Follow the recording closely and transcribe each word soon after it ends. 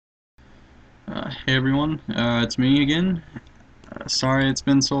Hey everyone, it's me again. Sorry it's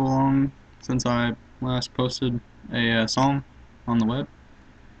been so long since I last posted a song on the web.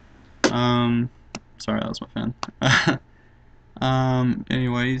 Um, Sorry, that was my fan.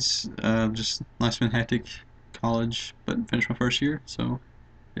 Anyways, just life's been hectic, college, but finished my first year, so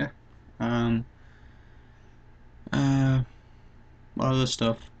yeah. Um, a lot of this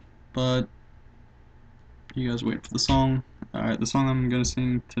stuff, but you guys wait for the song. Alright, the song I'm gonna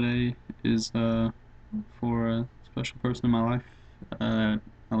sing today is for a special person in my life. I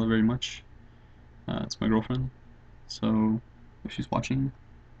love very much. It's my girlfriend. So if she's watching,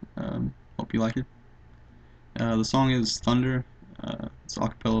 hope you like it. The song is Thunder. It's an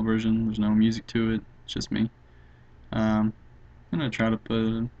acapella version. There's no music to it. It's just me. I'm gonna try to put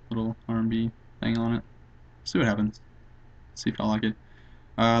a little R&B thing on it. See what happens. See if I like it.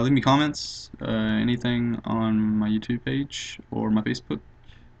 Leave me comments. Anything on my YouTube page or my Facebook.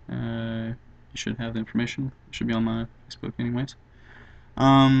 You should have the information. It should be on my Facebook anyways.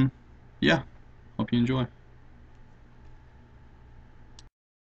 Yeah. Hope you enjoy.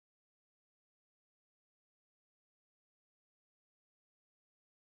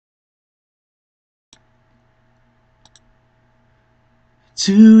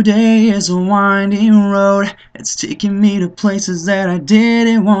 Today is a winding road. It's taking me to places that I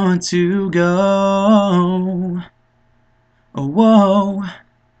didn't want to go. Oh, whoa.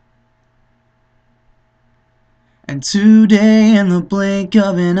 And today, in the blink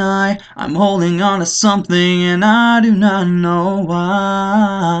of an eye, I'm holding on to something and I do not know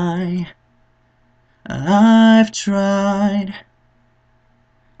why. I've tried.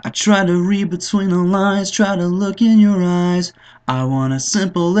 I try to read between the lines, try to look in your eyes. I want a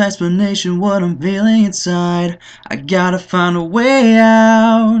simple explanation what I'm feeling inside. I gotta find a way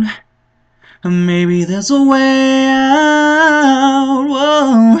out. Maybe there's a way out.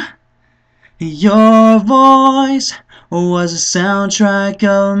 Whoa. Your voice was a soundtrack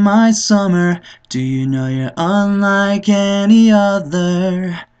of my summer. Do you know you're unlike any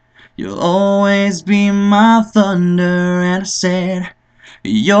other? You'll always be my thunder. And I said,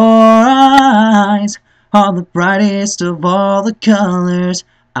 your eyes are the brightest of all the colors.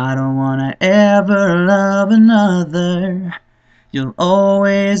 I don't wanna ever love another. You'll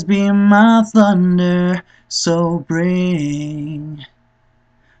always be my thunder. So bring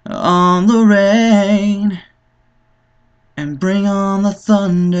on the rain and bring on the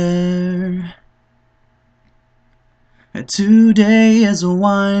thunder. Today is a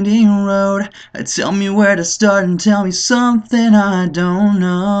winding road. Tell me where to start and tell me something I don't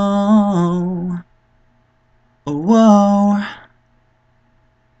know. Whoa.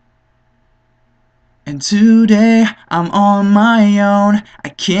 And today I'm on my own. I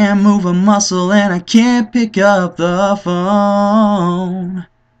can't move a muscle and I can't pick up the phone.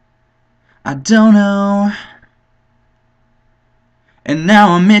 I don't know. And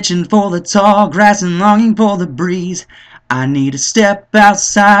now I'm itching for the tall grass and longing for the breeze. I need to step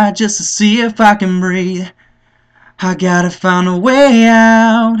outside just to see if I can breathe. I gotta find a way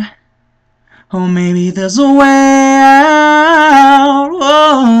out. Oh, maybe there's a way out.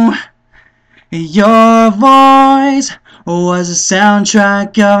 Whoa. Your voice was a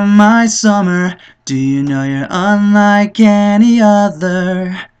soundtrack of my summer. Do you know you're unlike any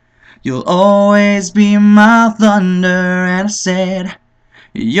other? You'll always be my thunder. And I said,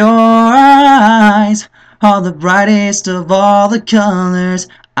 your eyes are the brightest of all the colors.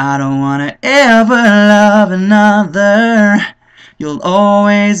 I don't wanna ever love another. You'll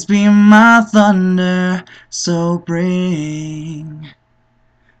always be my thunder. So bring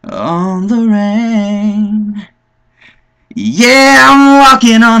on the rain. Yeah, I'm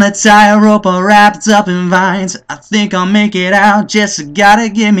walking on a tightrope all wrapped up in vines. I think I'll make it out, just gotta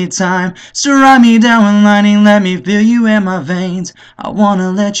give me time. Surround me down with lightning, let me feel you in my veins. I wanna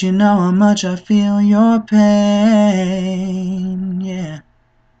let you know how much I feel your pain, yeah.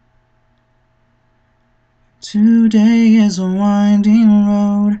 Today is a winding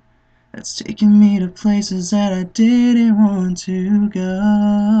road that's taking me to places that I didn't want to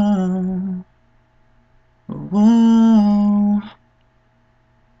go. Whoa.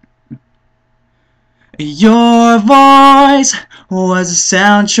 Your voice was a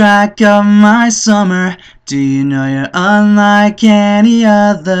soundtrack of my summer. Do you know you're unlike any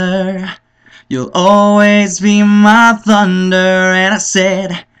other? You'll always be my thunder. And I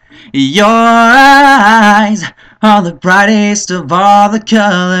said, your eyes are the brightest of all the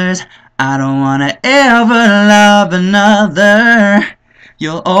colors. I don't wanna ever love another.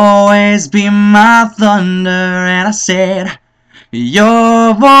 You'll always be my thunder. And I said,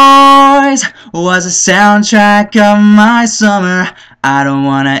 your voice was a soundtrack of my summer. I don't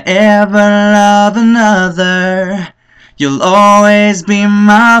wanna ever love another. You'll always be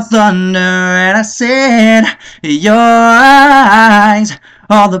my thunder. And I said, your eyes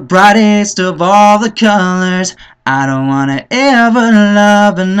are the brightest of all the colors. I don't wanna ever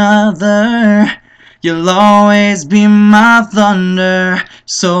love another. You'll always be my thunder.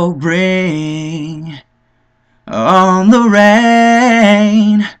 So bring on the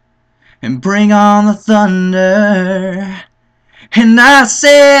rain and bring on the thunder. And I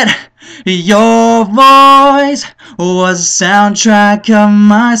said, your voice was the soundtrack of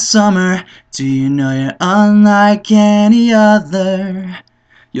my summer. Do you know you're unlike any other?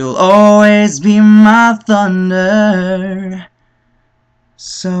 You'll always be my thunder.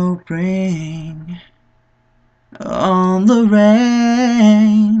 So bring on the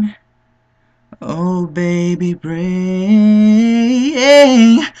rain. Oh baby, bring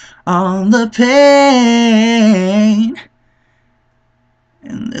on the pain.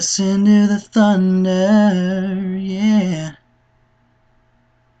 And listen to the thunder, yeah.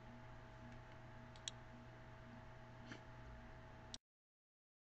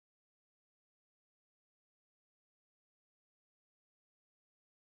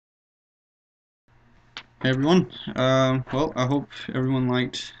 Hey everyone, well, I hope everyone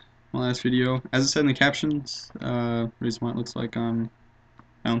liked my last video. As I said in the captions, the reason why it looks like I'm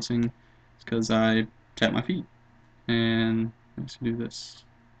bouncing is because I tap my feet and I used to do this.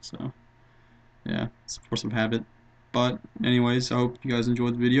 So, yeah, it's a force of habit. But, anyways, I hope you guys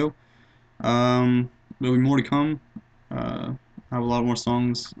enjoyed the video. There'll be more to come. I have a lot more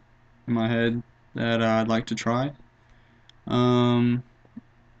songs in my head that I'd like to try. Um,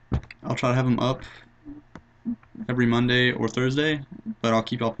 I'll try to have them up every Monday or Thursday, but I'll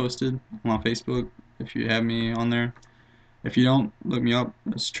keep y'all posted on Facebook if you have me on there. If you don't, look me up.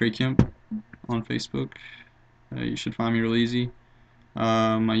 It's Trey Kemp on Facebook. You should find me real easy.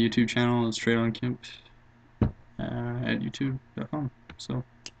 My YouTube channel is Trey on Kemp at youtube.com. So,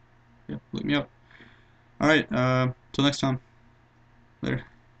 yeah, look me up. Alright, till next time. Later.